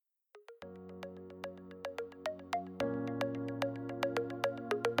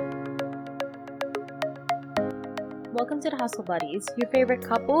Welcome to the Hustle Buddies, your favorite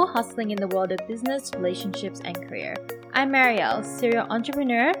couple hustling in the world of business, relationships, and career. I'm Marielle, serial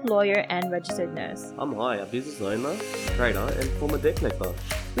entrepreneur, lawyer, and registered nurse. I'm Hai, a business owner, trader, and former deck collector.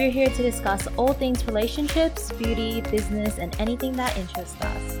 We're here to discuss all things relationships, beauty, business, and anything that interests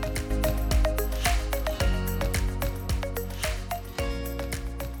us.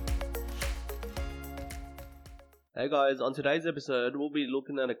 Hey guys, on today's episode, we'll be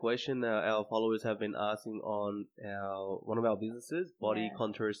looking at a question that our followers have been asking on one of our businesses, Body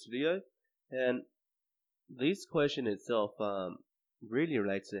Contour Studio. And this question itself really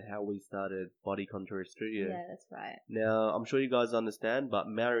relates to how we started Body Contour Studio. Yeah, that's right. Now, I'm sure you guys understand, but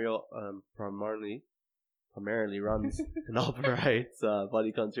Mario primarily runs and operates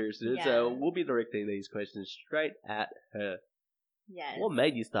Body Contour Studio. Yeah. So we'll be directing these questions straight at her. Yes. What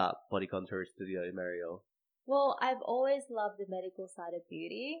made you start Body Contour Studio, Mario? Well, I've always loved the medical side of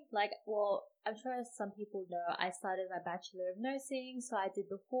beauty. I'm sure some people know I started my Bachelor of Nursing, so I did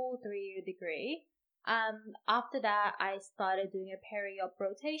the full 3-year degree. After that, I started doing a peri-op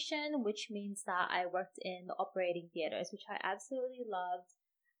rotation, which means that I worked in the operating theaters, which I absolutely loved.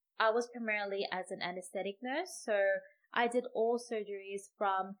 I was primarily as an anesthetic nurse, so I did all surgeries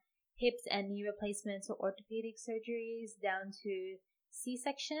from hips and knee replacements or orthopedic surgeries down to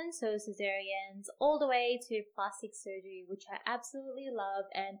C-sections, so cesareans, all the way to plastic surgery, which I absolutely love.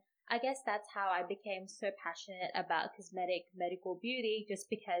 And I guess that's how I became so passionate about cosmetic medical beauty, just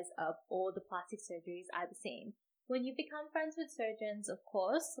because of all the plastic surgeries I've seen. When you become friends with surgeons, of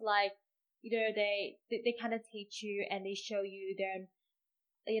course, they kind of teach you and they show you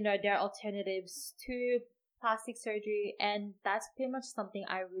their alternatives to plastic surgery, and that's pretty much something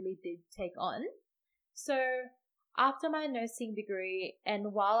I really did take on. So after my nursing degree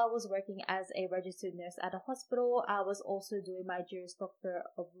and while I was working as a registered nurse at a hospital, I was also doing my Juris Doctor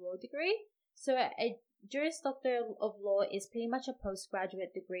of Law degree. So a Juris Doctor of Law is pretty much a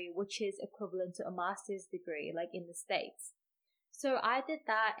postgraduate degree, which is equivalent to a master's degree, like in the States. So I did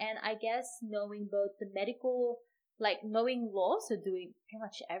that, and I guess knowing both the medical, knowing law, so doing pretty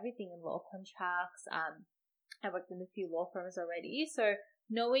much everything in law, contracts, I worked in a few law firms already. So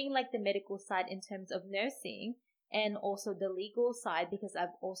knowing the medical side in terms of nursing, and also the legal side, because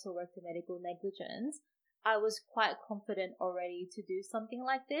I've also worked in medical negligence, I was quite confident already to do something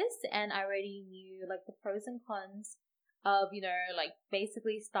like this, and I already knew the pros and cons of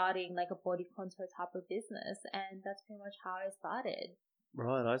basically starting a body contour type of business, and that's pretty much how I started.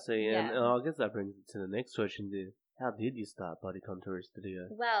 Right, I see. Yeah. And I guess that brings it to the next question there. How did you start Body Contour Studio?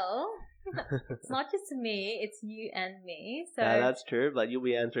 Well, it's not just me, it's you and me. So that's true, but you'll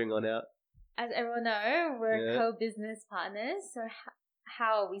be answering on out. As everyone know, we're co-business partners. So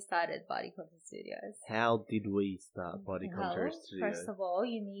how we started Body Contour Studios? How did we start Body Contour Studios? First of all,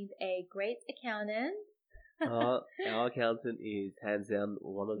 you need a great accountant. Our accountant is hands down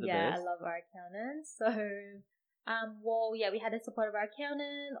one of the best. Yeah, I love our accountant. So, we had the support of our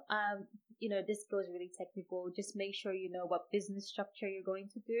accountant. This goes really technical. Just make sure you know what business structure you're going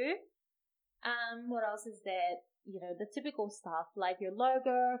to do. What else is there? The typical stuff, like your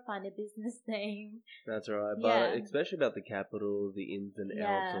logo, find a business name. That's right. But especially about the capital, the ins and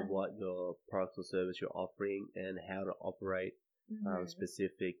outs of what your product or service you're offering and how to operate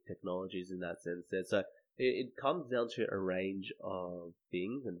specific technologies in that sense. So it comes down to a range of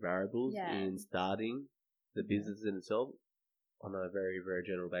things and variables in starting the business in itself on a very, very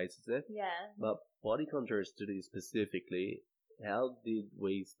general basis there. Yeah. But Body Contour Studio specifically, how did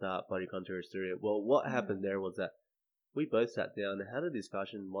we start Body Contour Studio? Well, what happened there was that we both sat down and had a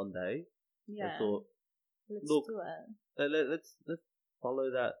discussion one day. Yeah. And thought, let's do it. Let's follow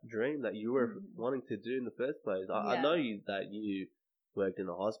that dream that you were wanting to do in the first place. I know that you worked in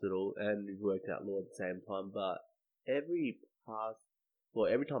a hospital and you worked out law at the same time, but every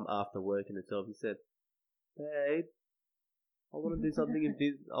time after work in itself, you said, "Babe, I want to do something in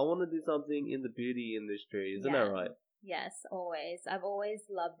this. I want to do something in the beauty industry." Isn't that right? Yes, always. I've always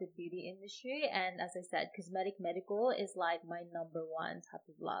loved the beauty industry, and as I said, cosmetic medical is like my number one type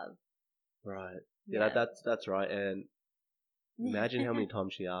of love. Right. Yeah, that's right. And imagine how many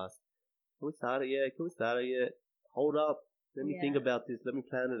times she asked, "Can we start it yet? Can we start it yet? Hold up. Let me think about this. Let me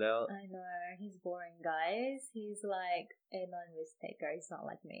plan it out." I know. He's boring, guys. He's like a non-risk taker. He's not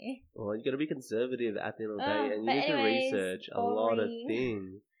like me. Well, you got to be conservative at the end of the day, and you need to research a lot of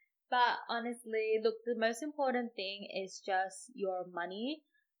things. But honestly, look, the most important thing is just your money.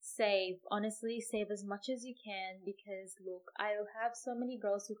 Save as much as you can, because look, I have so many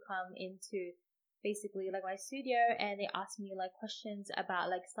girls who come into basically my studio and they ask me questions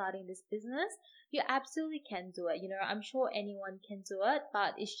about starting this business. You absolutely can do it. I'm sure anyone can do it,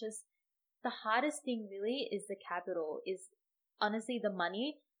 but it's just the hardest thing really is the capital, is honestly the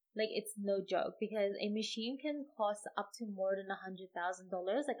money. Like, it's no joke, because a machine can cost up to more than $100,000.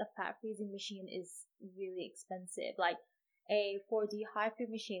 Like, a fat freezing machine is really expensive. Like, a 4D high freeze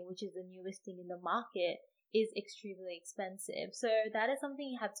machine, which is the newest thing in the market, is extremely expensive. So that is something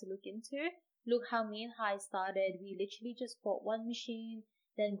you have to look into. Look how me and Hai started. We literally just bought one machine,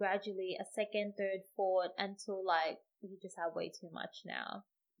 then gradually a second, third, fourth, until like we just have way too much now.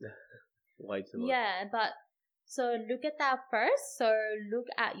 Way too much. Yeah, but so look at that first. So look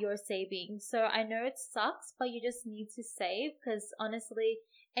at your savings. So I know it sucks, but you just need to save, because honestly,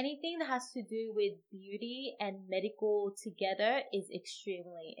 anything that has to do with beauty and medical together is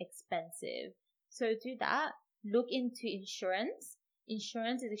extremely expensive. So do that. Look into insurance.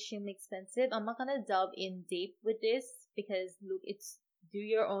 Insurance is extremely expensive. I'm not gonna delve in deep with this, because look, it's do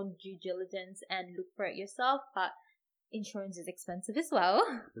your own due diligence and look for it yourself, but insurance is expensive as well.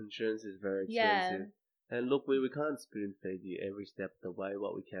 Insurance is very expensive. Yeah. And look, we can't spoon feed you every step of the way.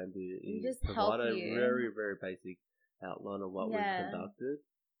 What we can do is provide a very, very basic outline of what we've conducted.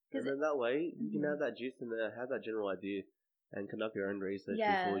 And then that way, you can have that gist and have that general idea and conduct your own research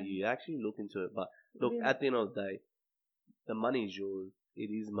before you actually look into it. But look, at the end of the day, the money is yours.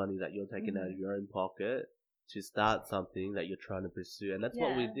 It is money that you're taking out of your own pocket to start something that you're trying to pursue. And that's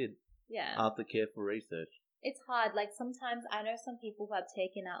what we did after careful research. It's hard. Like, sometimes I know some people who have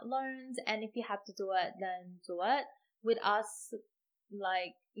taken out loans, and if you have to do it, then do it. With us,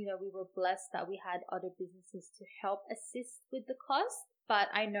 like, you know, we were blessed that we had other businesses to help assist with the cost, but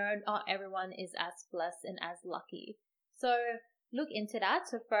I know not everyone is as blessed and as lucky. So look into that.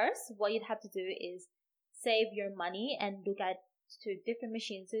 So first, what you'd have to do is save your money and look at to different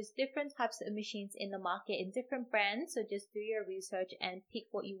machines. There's different types of machines in the market in different brands. So just do your research and pick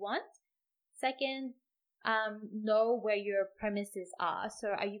what you want. Second, know where your premises are. So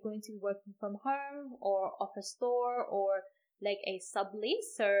are you going to be working from home or off a store or like a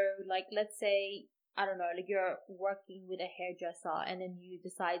sublease? So like, let's say, I don't know, like you're working with a hairdresser and then you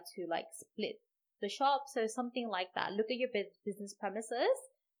decide to like split the shop. So something like that. Look at your business premises.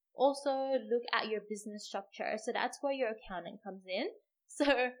 Also look at your business structure. So that's where your accountant comes in. So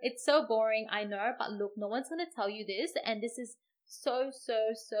it's so boring, I know, but look, no one's going to tell you this. And this is so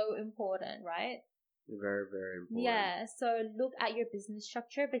important, right? Very, very important. Yeah, so look at your business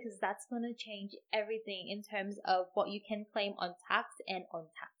structure, because that's going to change everything in terms of what you can claim on tax and on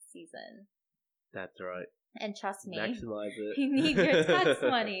tax season. That's right. And trust me, maximize it. You need your tax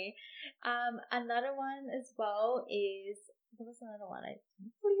money. Another one as well is, there was another one I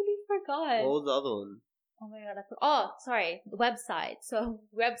completely forgot. What was the other one? Oh my god, sorry, the website. So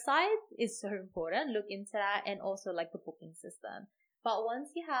website is so important. Look into that, and also like the booking system. But once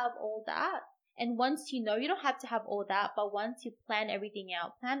you have all that, and once you know, you don't have to have all that, but once you plan everything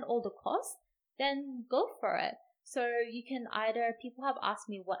out, plan all the costs, then go for it. So you can either, people have asked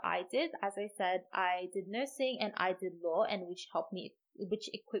me what I did. As I said, I did nursing and I did law, and which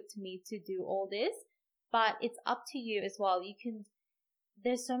equipped me to do all this. But it's up to you as well.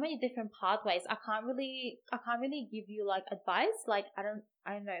 There's so many different pathways. I can't really give you like advice. Like, I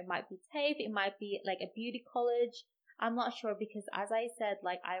don't know, it might be TAFE, it might be like a beauty college. I'm not sure, because as I said,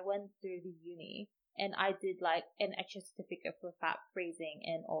 like I went through the uni and I did like an extra certificate for fat freezing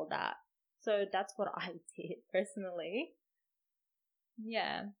and all that. So that's what I did personally.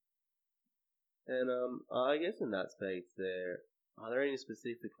 Yeah. And I guess in that space are there any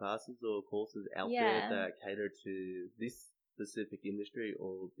specific classes or courses out there that cater to this specific industry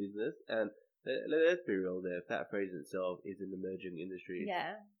or business? And let's be real there, fat freezing itself is an emerging industry.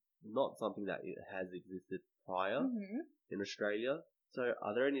 Yeah. Not something that it has existed prior in Australia. So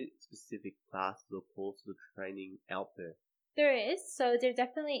are there any specific classes or courses or training out there? There is. So there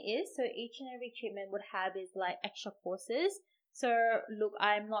definitely is. So each and every treatment would have is like extra courses. So look,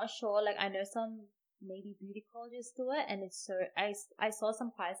 I'm not sure. Like I know some maybe beauty colleges do it, and it's so I saw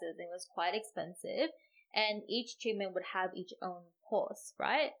some prices. It was quite expensive, and each treatment would have its own course,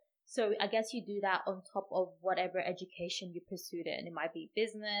 right? So I guess you do that on top of whatever education you pursued in. It might be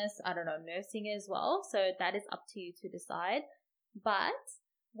business, I don't know, nursing as well. So that is up to you to decide. But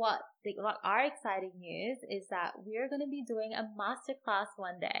what our exciting news is that we're going to be doing a masterclass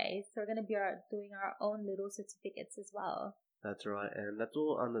one day. So we're going to be doing our own little certificates as well. That's right. And that's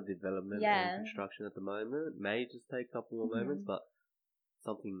all under development and construction at the moment. May just take a couple more moments, but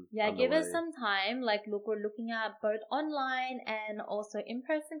something. Yeah, give us some time. Like, look, we're looking at both online and also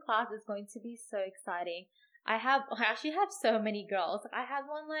in-person class. Is going to be so exciting. I actually have so many girls. I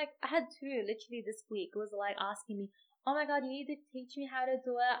had two literally this week. It was like asking me, oh my god, you need to teach me how to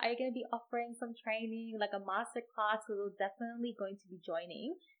do it. Are you going to be offering some training, like a master class? We're definitely going to be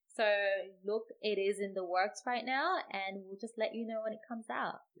joining. So look, it is in the works right now, and we'll just let you know when it comes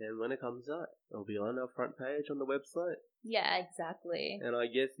out. And when it comes out, it'll be on our front page on the website. Yeah, exactly. And I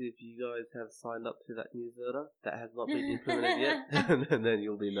guess if you guys have signed up to that newsletter that has not been implemented yet, then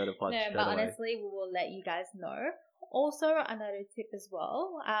you'll be notified straight away. Honestly, we will let you guys know. Also, another tip as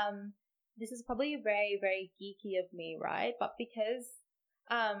well. This is probably very, very geeky of me, right? But because,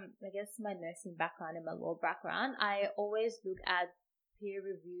 I guess my nursing background and my law background, I always look at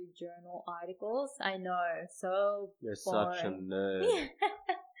peer-reviewed journal articles. I know, so You're boring. such a nerd.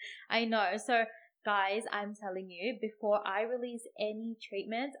 I know. So, guys, I'm telling you, before I release any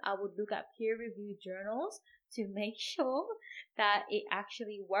treatment, I would look at peer-reviewed journals to make sure that it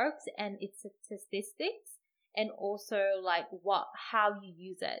actually works and its statistics, and also like how you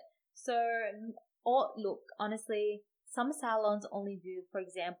use it. So, look, honestly, some salons only do, for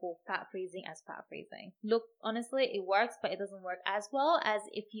example, fat freezing as fat freezing. Look, honestly, it works, but it doesn't work as well as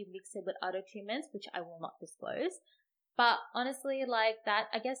if you mix it with other treatments, which I will not disclose. But honestly, like that,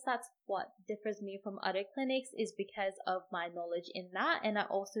 I guess that's what differs me from other clinics, is because of my knowledge in that. And I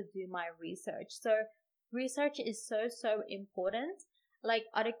also do my research. So research is so important. Like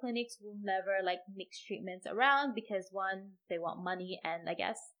other clinics will never like mix treatments around because one, they want money, and I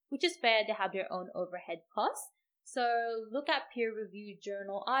guess, which is fair, they have their own overhead costs. So look at peer-reviewed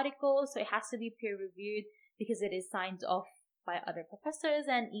journal articles. So it has to be peer-reviewed because it is signed off by other professors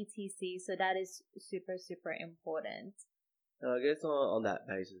and etc. So that is super important. I guess on that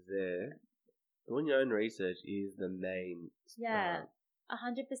basis there, doing your own research is the main.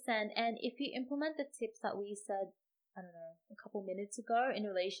 100%. And if you implement the tips that we said, I don't know, a couple minutes ago in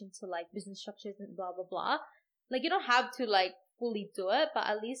relation to like business structures and blah blah blah, like you don't have to like fully do it, but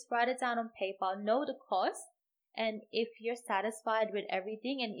at least write it down on paper, know the cost. And if you're satisfied with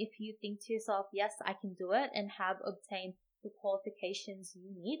everything, and if you think to yourself, yes, I can do it, and have obtained the qualifications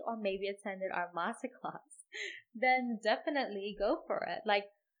you need, or maybe attended our masterclass, then definitely go for it. Like,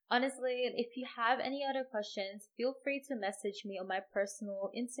 honestly, if you have any other questions, feel free to message me on my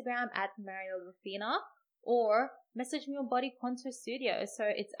personal Instagram at Mario Rufina, or message me on Body Contour Studio. So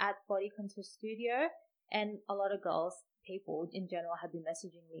it's at Body Contour Studio, and a lot of people in general have been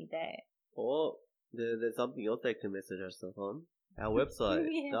messaging me there. Or there's something else they can message us on. Our website,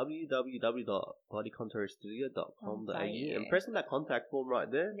 www.bodycontourstudio.com.au, and press on that contact form right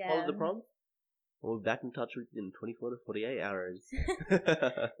there. Yeah. Follow the prompt. We'll be back in touch with you in 24 to 48 hours.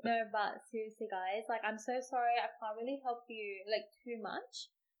 No, but seriously, guys, like, I'm so sorry. I can't really help you, like, too much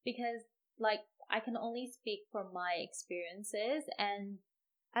because, like, I can only speak from my experiences. And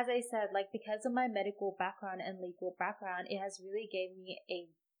as I said, like, because of my medical background and legal background, it has really gave me a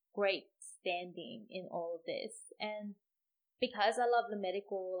great standing in all of this. And because I love the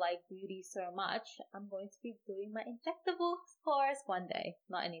medical, like, beauty so much, I'm going to be doing my injectables course one day.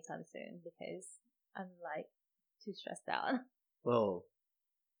 Not anytime soon, because I'm, like, too stressed out. Well,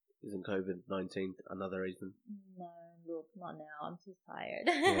 isn't COVID-19 another reason? No, look, not now. I'm too tired.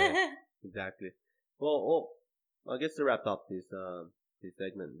 Yeah, exactly. Well, I guess to wrap up this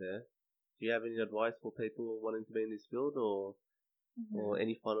segment there, do you have any advice for people wanting to be in this field, or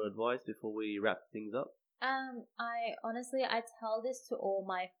any final advice before we wrap things up? I tell this to all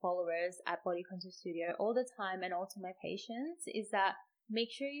my followers at Body Contour Studio all the time, and also my patients, is that make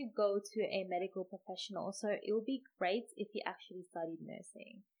sure you go to a medical professional. So it will be great if you actually studied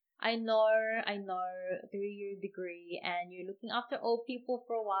nursing. I know, 3-year degree, and you're looking after old people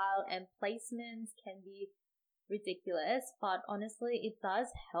for a while, and placements can be ridiculous, but honestly, it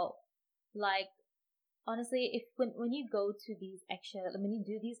does help. Like, honestly, if when you go to when you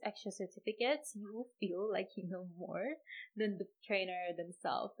do these extra certificates, you will feel like you know more than the trainer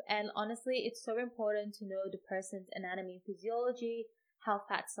themselves. And honestly, it's so important to know the person's anatomy and physiology, how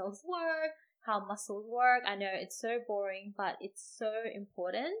fat cells work, how muscles work. I know it's so boring, but it's so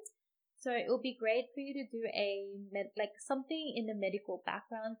important. So it will be great for you to do something in the medical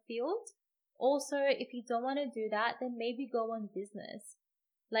background field. Also, if you don't want to do that, then maybe go on business.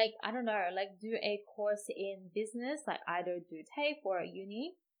 Like, I don't know, like do a course in business, like either do TAFE or a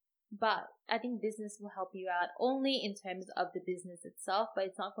uni. But I think business will help you out only in terms of the business itself, but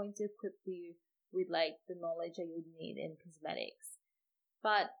it's not going to equip you with like the knowledge that you would need in cosmetics.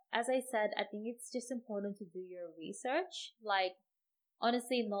 But as I said, I think it's just important to do your research. Like,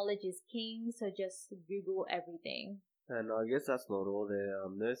 honestly, knowledge is king, so just Google everything. And I guess that's not all there.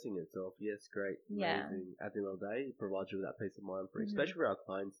 Nursing itself, yes, great, amazing. At the end of the day, it provides you with that peace of mind, especially for our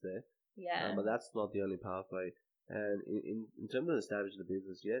clients there. Yeah. But that's not the only pathway. And in terms of establishing the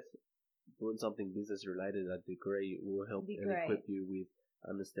business, yes, doing something business related, a degree will help and equip you with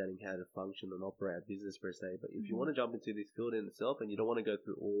understanding how to function and operate a business per se. But if you want to jump into this field in itself and you don't want to go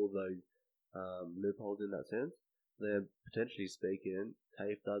through all those loopholes in that sense, then potentially speaking,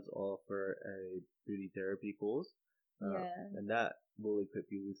 TAFE does offer a beauty therapy course. And that will equip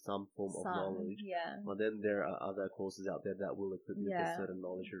you with some form of knowledge. But then there are other courses out there that will equip you with a certain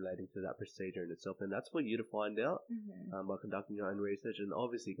knowledge relating to that procedure in itself. And that's for you to find out by conducting your own research, and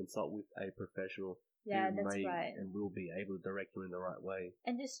obviously consult with a professional who may and will be able to direct you in the right way.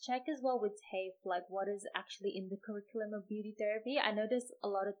 And just check as well with TAFE, like what is actually in the curriculum of beauty therapy. I know there's a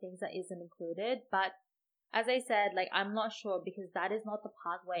lot of things that isn't included, but as I said, like I'm not sure because that is not the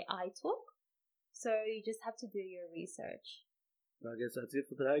pathway I took. So you just have to do your research. I guess that's it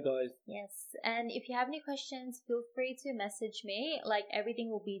for today, guys. Yes. And if you have any questions, feel free to message me. Like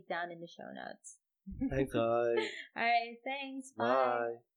everything will be down in the show notes. Thanks, guys. All right. Thanks. Bye. Bye.